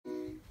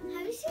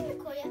seen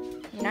Nicole yet?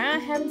 Nah, I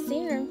haven't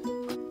seen her.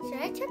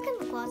 Should I check in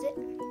the closet?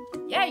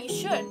 Yeah, you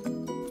should.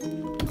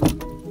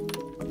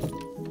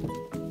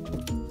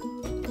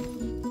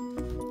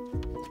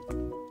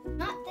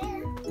 Not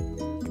there.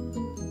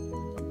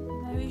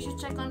 Maybe you should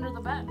check under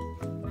the bed.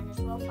 Might as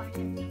well find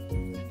her.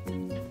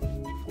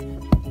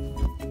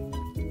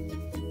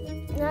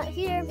 Not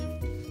here.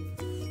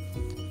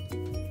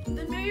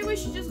 Then maybe we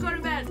should just go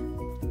to bed.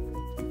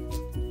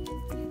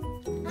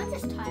 I'm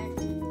just tired.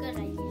 Good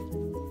idea.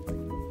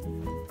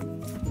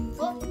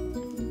 Well,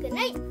 good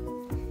night.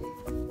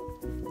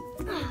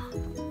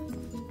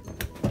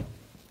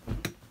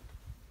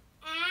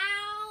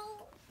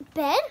 Ow.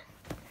 Ben?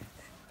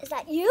 Is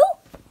that you?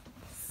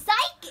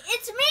 Psych!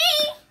 It's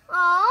me!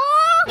 Aww.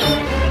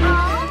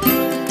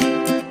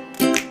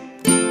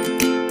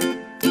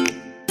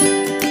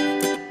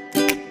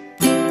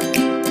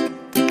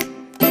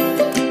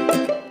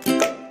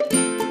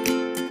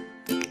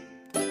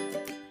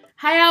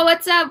 Hi y'all,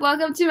 what's up?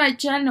 Welcome to my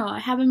channel. I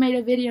haven't made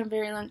a video in a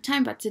very long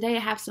time, but today I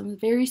have some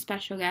very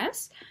special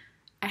guests.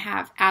 I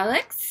have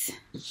Alex.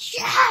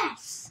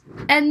 Yes!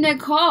 And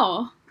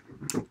Nicole.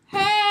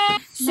 Hey!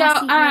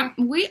 So,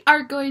 we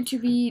are going to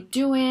be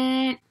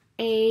doing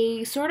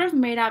a sort of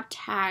made-up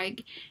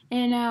tag,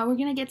 and we're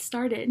gonna get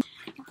started.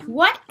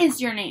 What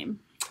is your name?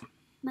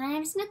 My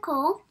name is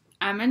Nicole.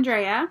 I'm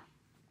Andrea.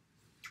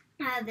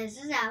 This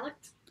is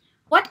Alex.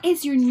 What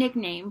is your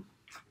nickname?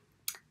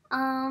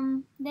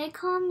 They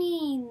call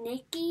me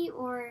Nikki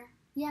or,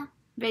 yeah.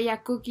 Bella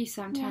Cookie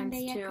sometimes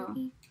Bella too.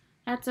 Cookie.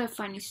 That's a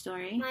funny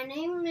story. My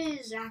name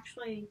is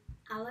actually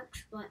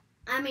Alex,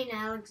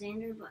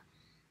 Alexander, but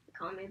they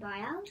call me by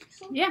Alex.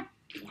 So. Yeah.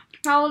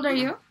 How old are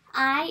you?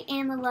 I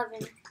am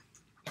 11.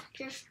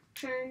 Just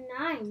turned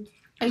 9.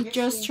 I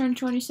just turned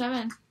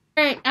 27.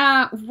 Alright,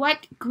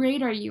 what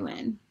grade are you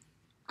in?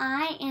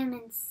 I am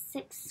in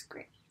 6th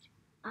grade.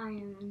 I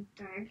am in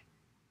 3rd.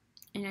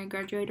 And I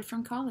graduated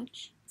from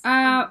college.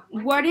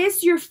 What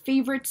is your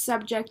favorite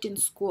subject in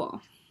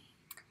school?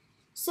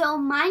 So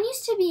mine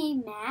used to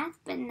be math,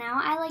 but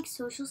now I like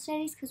social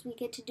studies because we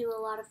get to do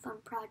a lot of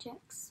fun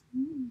projects.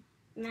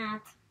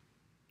 Math.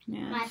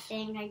 My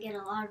thing. I get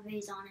a lot of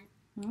A's on it.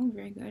 Oh,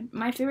 very good.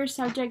 My favorite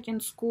subject in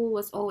school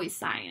was always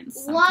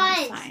science.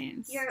 What?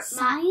 Science.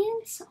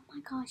 Science? Oh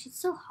my gosh,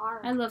 it's so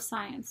hard. I love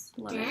science.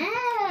 Love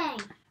Dang.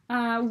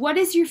 it. What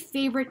is your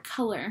favorite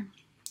color?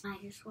 I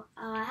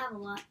have a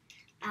lot.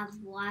 I have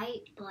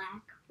white,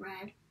 black,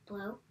 red,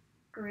 blue,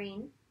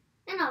 green,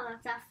 and all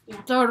that stuff.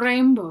 Yeah. The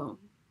rainbow.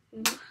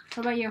 Mm-hmm.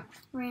 How about you?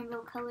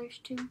 Rainbow colors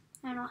too.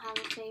 I don't have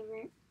a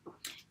favorite.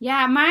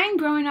 Yeah, mine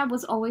growing up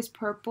was always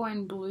purple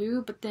and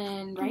blue, but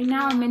then right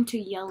now I'm into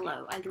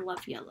yellow. I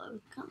love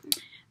yellow.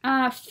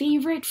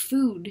 Favorite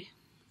food?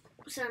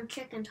 Some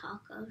chicken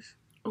tacos.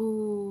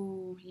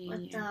 Ooh, yeah.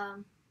 With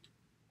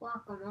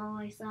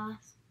guacamole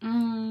sauce.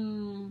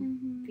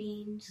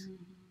 Beans.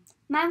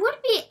 Mine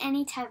would be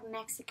any type of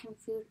Mexican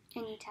food,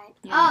 any type.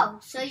 Yeah, oh,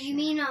 so you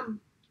mean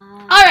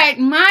Alright,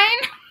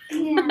 mine.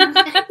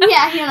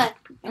 Yeah, here look.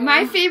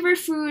 My favorite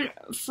food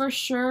for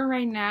sure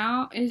right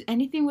now is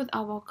anything with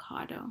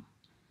avocado.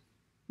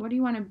 What do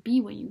you want to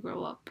be when you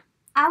grow up?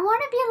 I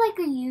want to be like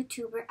a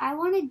YouTuber. I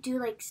want to do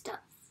like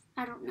stuff.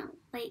 I don't know,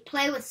 like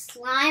play with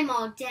slime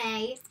all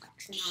day.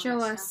 Show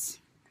us.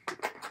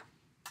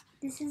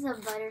 This is a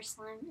butter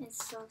slime.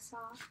 It's so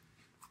soft.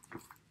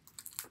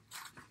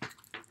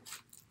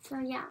 So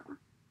yeah.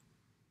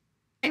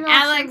 And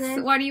Alex,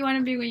 what do you want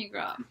to be when you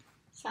grow up?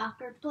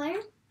 Soccer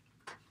player.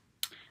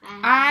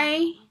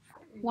 I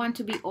want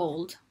to be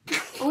old.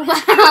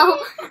 Wow.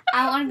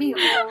 I want to be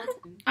old.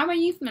 I'm a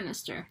youth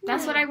minister.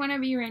 That's what I want to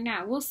be right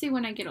now. We'll see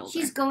when I get older.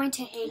 She's going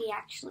to Haiti,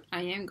 actually.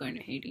 I am going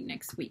to Haiti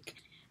next week.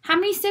 How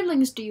many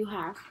siblings do you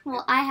have?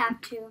 Well, I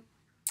have 2.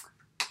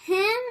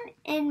 Him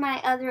and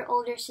my other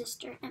older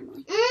sister,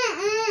 Emily.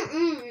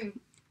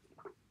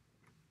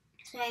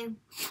 Same.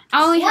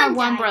 I only have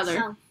one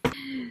brother. So.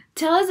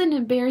 Tell us an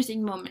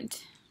embarrassing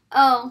moment.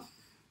 Oh,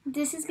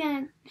 this is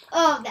gonna...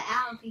 Oh, the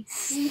Alfie.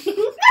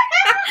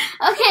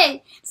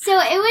 Okay, so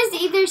it was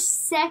either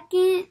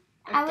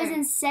I was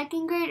in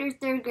 2nd grade or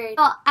 3rd grade.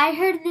 Oh, I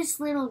heard this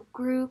little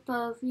group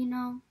of,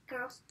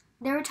 girls.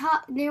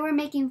 They were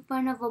making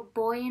fun of a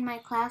boy in my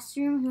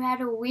classroom who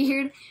had a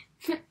weird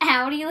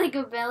outie, like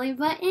a belly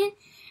button.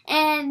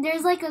 And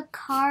there's like a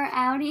car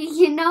outie,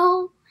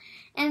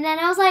 And then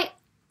I was like,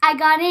 I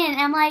got in.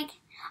 I'm like,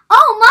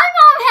 oh, my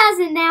mom has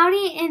an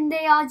outie. And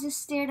they all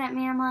just stared at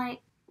me. I'm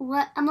like,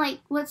 what? I'm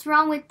like, what's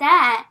wrong with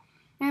that?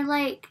 And they're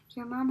like,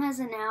 your mom has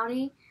an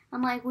outie?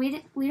 I'm like,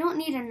 we don't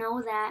need to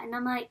know that. And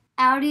I'm like,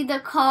 outie the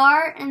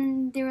car?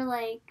 And they were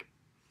like,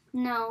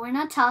 no, we're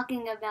not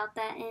talking about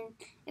that. And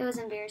it was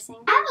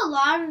embarrassing. I have a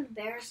lot of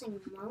embarrassing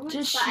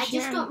moments, I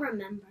just don't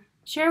remember.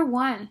 Share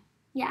one.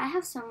 Yeah, I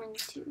have so many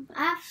too.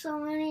 I have so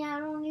many I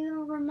don't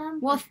even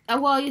remember.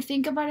 Well, you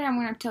think about it, I'm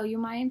going to tell you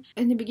mine.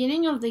 In the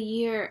beginning of the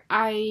year,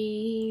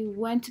 I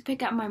went to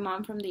pick up my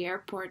mom from the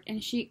airport,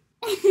 and she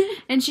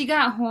And she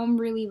got home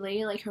really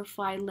late, like her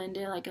flight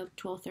landed like at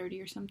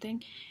 12:30 or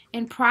something.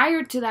 And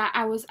prior to that,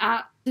 I was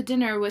at the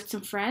dinner with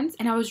some friends,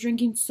 and I was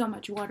drinking so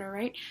much water,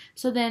 right?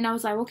 So then I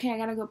was like, okay, I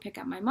gotta go pick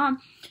up my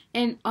mom.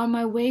 And on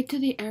my way to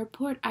the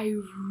airport, I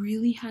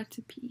really had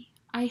to pee.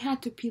 I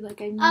had to pee like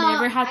I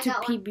never had to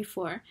pee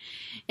before.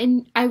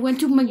 And I went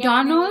to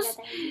McDonald's,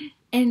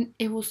 and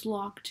it was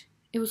locked.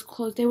 It was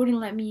closed. They wouldn't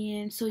let me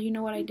in. So you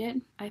know what I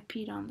did? I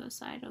peed on the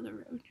side of the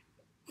road.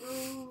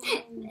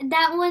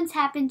 That once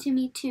happened to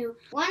me too.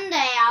 One day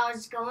I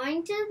was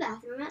going to the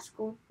bathroom at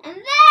school, and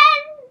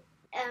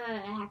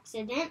then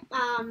accident.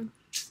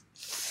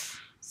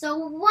 So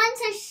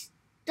once I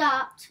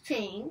stopped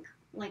peeing,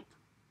 like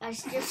I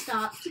just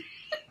stopped,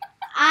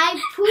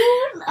 I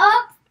pulled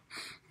up,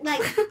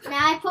 like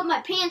now I put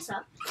my pants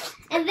up,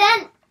 and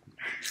then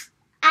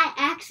I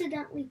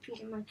accidentally peed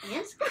in my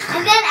pants,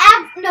 and then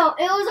no,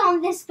 it was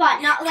on this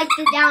spot, not like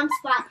the down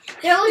spot.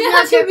 There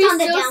was no dirt on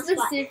the down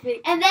spot,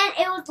 and then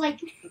it was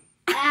like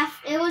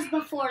it was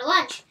before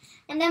lunch,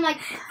 and then my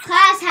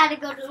class had to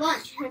go to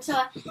lunch, and so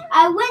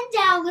I went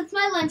down with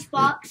my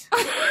lunchbox.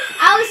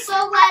 I was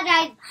so glad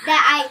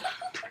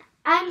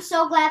I'm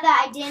so glad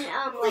that I didn't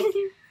like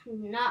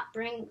not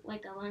bring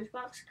like a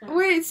lunchbox.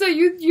 Wait, so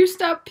you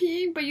stopped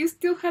peeing, but you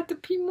still had to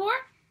pee more?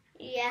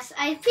 Yes,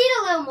 I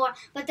peed a little more,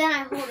 but then I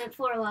hold it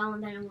for a while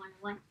and then I went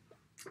away.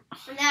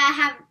 And then I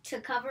had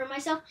to cover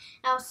myself.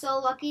 I was so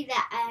lucky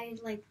that I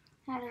like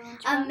had a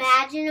lunchbox.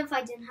 Imagine if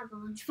I didn't have a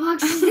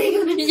lunchbox.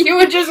 You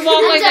would just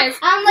walk like this.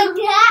 I'm like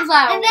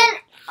that. And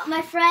then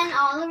my friend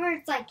Oliver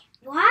is like,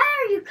 "Why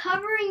are you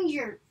covering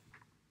your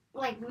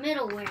like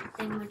middleware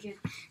thing with you?"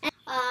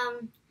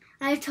 And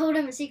I told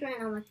him a secret,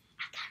 and I'm like,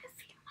 "I gotta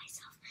feel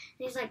myself."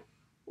 And he's like,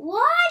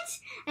 "What?"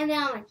 And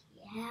then I'm like,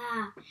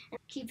 "Yeah." And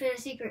keep it a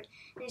secret.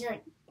 And he's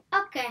like,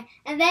 "Okay."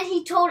 And then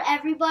he told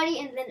everybody,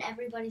 and then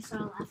everybody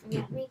started laughing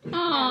at me.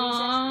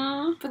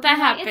 Aww. But that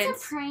happens.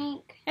 It's a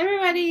prank.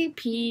 Everybody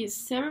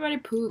pees. Everybody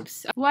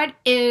poops. What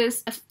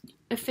is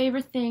a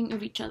favorite thing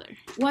of each other?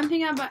 One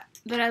thing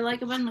that I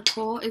like about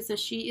Nicole is that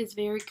she is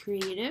very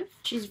creative.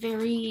 She's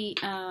very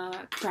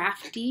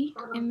crafty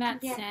in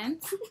that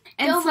sense.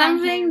 And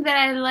something that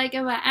I like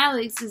about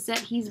Alex is that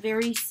he's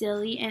very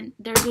silly, and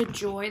there's a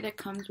joy that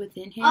comes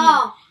within him.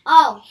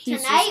 tonight,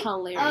 he's just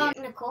hilarious.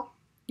 Nicole.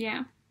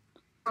 Yeah.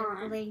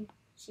 Really,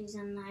 she's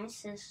a nice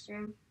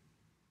sister.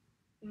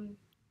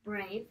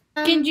 Brave.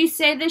 Can you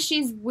say that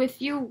she's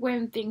with you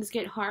when things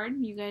get hard?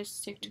 You guys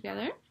stick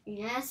together?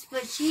 Yes,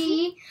 but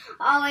she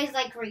always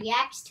like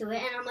reacts to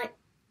it, and I'm like.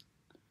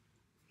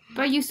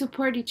 But you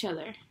support each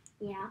other.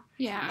 Yeah.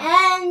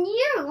 Yeah. And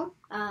you,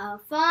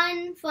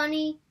 fun,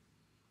 funny,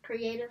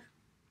 creative.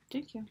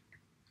 Thank you.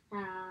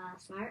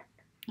 Smart.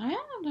 Oh, yeah,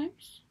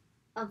 nice.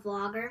 A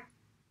vlogger.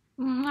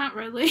 Not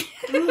really.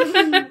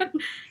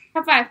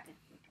 High five.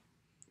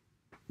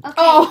 Okay.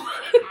 Oh.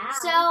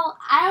 So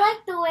I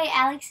like the way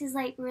Alex is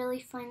like really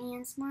funny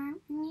and smart,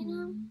 you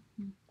know?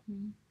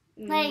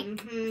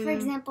 Like, for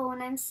example,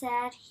 when I'm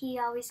sad, he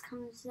always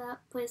comes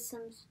up with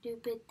some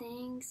stupid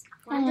things.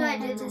 Why do I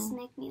that just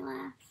make me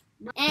laugh.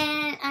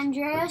 And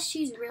Andrea,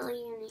 she's really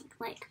unique.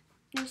 Like,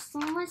 there's so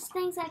much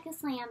things I can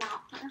say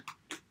about her.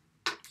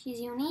 She's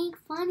unique,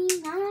 funny,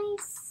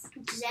 nice.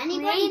 Does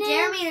anybody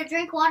dare me to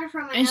drink water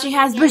from my And nose she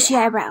has bushy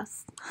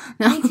eyebrows.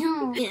 No. I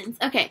don't.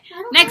 Okay,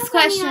 I don't next have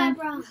question. any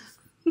eyebrows.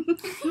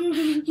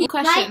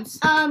 Questions.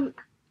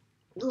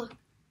 Look,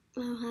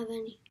 I don't have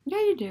any. Yeah,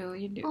 you do.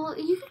 You do. Well,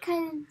 you could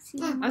kind of see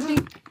them. I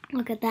think.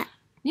 Look at that.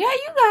 Yeah,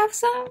 you have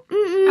some.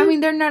 I mean,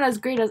 they're not as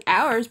great as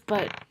ours,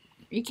 but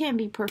you can't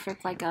be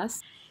perfect like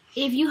us.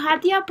 If you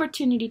had the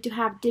opportunity to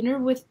have dinner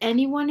with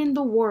anyone in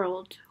the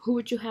world, who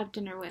would you have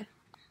dinner with?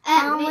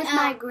 With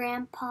my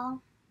grandpa.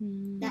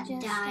 That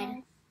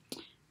died.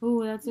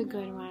 Ooh, that's a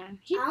good one.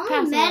 He I only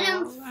passed met away.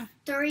 him for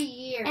 3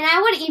 years. And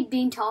I would eat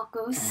bean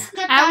tacos.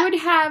 I would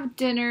have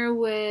dinner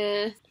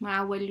with my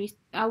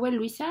Abuela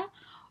Luisa,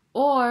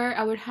 or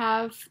I would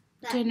have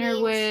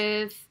dinner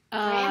with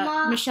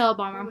Michelle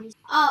Obama.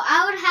 Oh,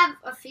 I would have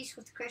a feast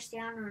with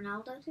Cristiano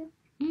Ronaldo too.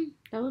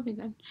 That would be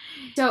good.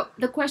 So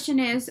the question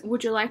is,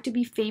 would you like to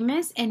be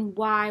famous, and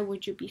why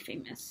would you be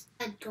famous?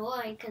 A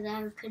joy, because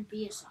I could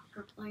be a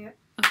soccer player.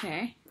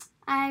 Okay.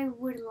 I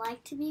would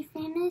like to be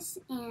famous,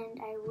 and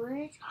I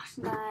would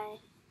by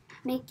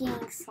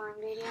making slime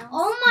videos.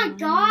 Oh my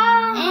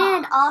god!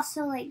 And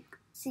also like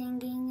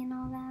singing and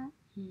all that.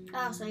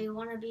 Oh, so you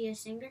want to be a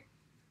singer?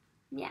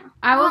 Yeah.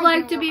 I would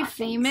like to be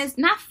famous.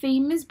 Not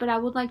famous, but I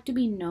would like to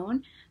be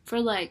known for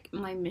like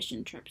my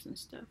mission trips and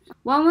stuff.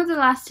 When was the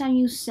last time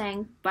you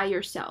sang by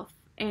yourself?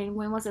 And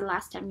when was the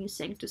last time you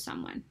sang to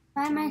someone?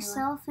 By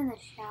myself in the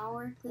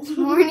shower this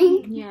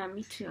morning. Yeah,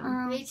 me too.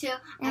 Me too.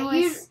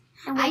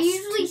 I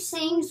usually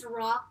sing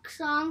rock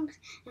songs,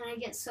 and I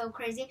get so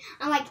crazy.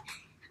 I'm like,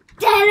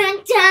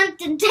 dun dun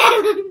dun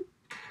dun.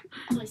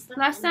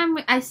 Last time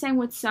I sang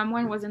with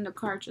someone was in the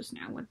car just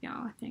now with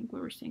y'all. I think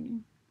we were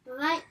singing.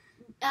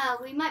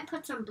 We might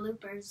put some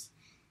bloopers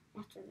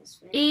after this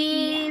video.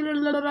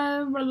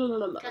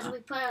 Because we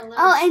put a little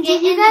and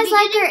did you guys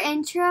like our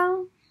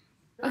intro?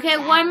 Okay,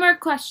 one more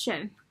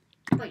question.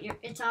 but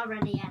it's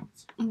already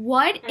answered.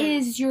 What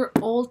is your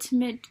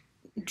ultimate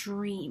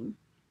dream?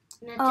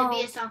 To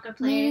be a soccer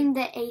player. Meeting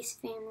the Ace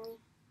family.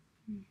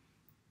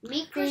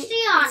 Meet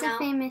Cristiano. It's a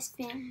famous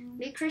family.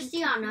 Meet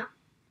Cristiano.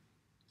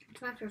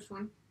 It's my first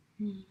one.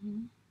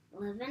 Mm-hmm.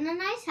 Live in a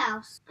nice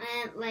house.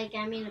 And,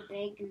 a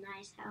big,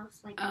 nice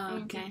house.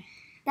 Okay.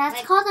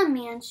 That's called a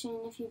mansion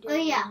if you do it. Oh,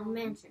 yeah, a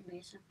mansion,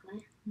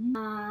 basically.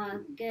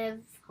 Give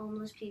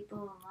homeless people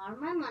a lot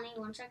of my money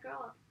once I grow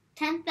up.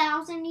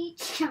 10,000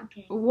 each.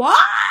 Okay. What?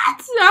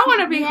 I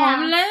want to be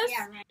homeless.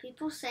 Yeah, right.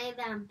 People say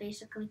that I'm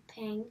basically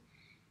paying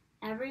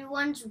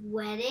everyone's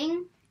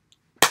wedding.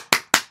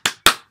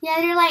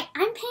 Yeah, they're like,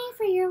 I'm paying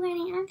for your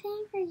wedding. I'm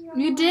paying for your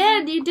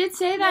wedding. You did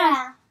say that.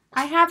 Yeah.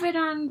 I have it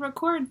on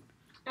record.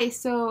 Okay,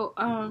 so,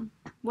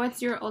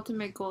 what's your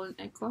ultimate goal,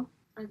 Nicole?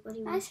 What do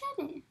you I said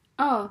it.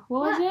 Oh,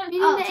 what was it?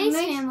 Meeting the Ace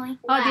family.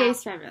 Oh, the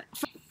Ace family.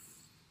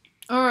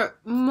 Or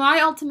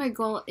my ultimate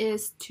goal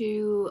is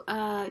to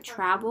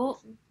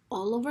travel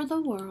all over the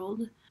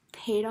world,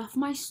 paid off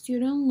my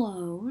student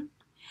loan,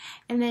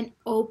 and then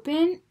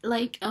open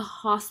a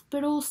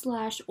hospital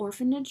 /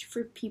 orphanage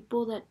for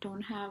people that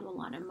don't have a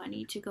lot of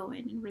money to go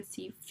in and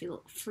receive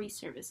free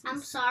services.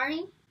 I'm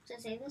sorry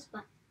to say this,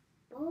 but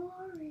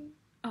boring.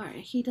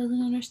 Alright, he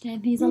doesn't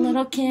understand. He's a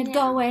little kid. Yeah.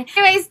 Go away.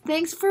 Anyways,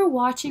 thanks for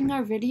watching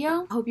our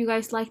video. Hope you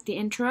guys liked the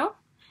intro.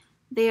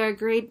 They are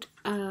great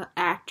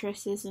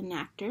actresses and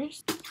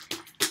actors.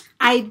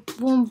 I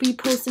won't be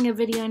posting a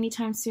video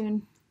anytime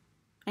soon.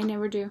 I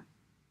never do.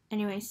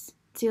 Anyways,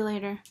 see you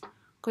later.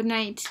 Good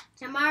night.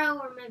 Tomorrow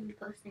we're maybe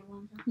posting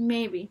one.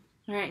 Maybe.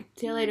 Alright,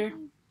 see you later.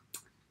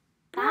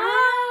 Bye.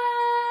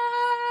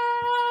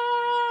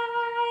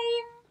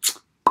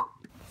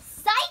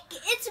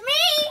 It's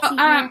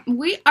me!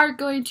 We are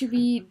going to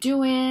be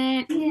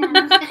doing...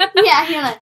 Yeah, here, look.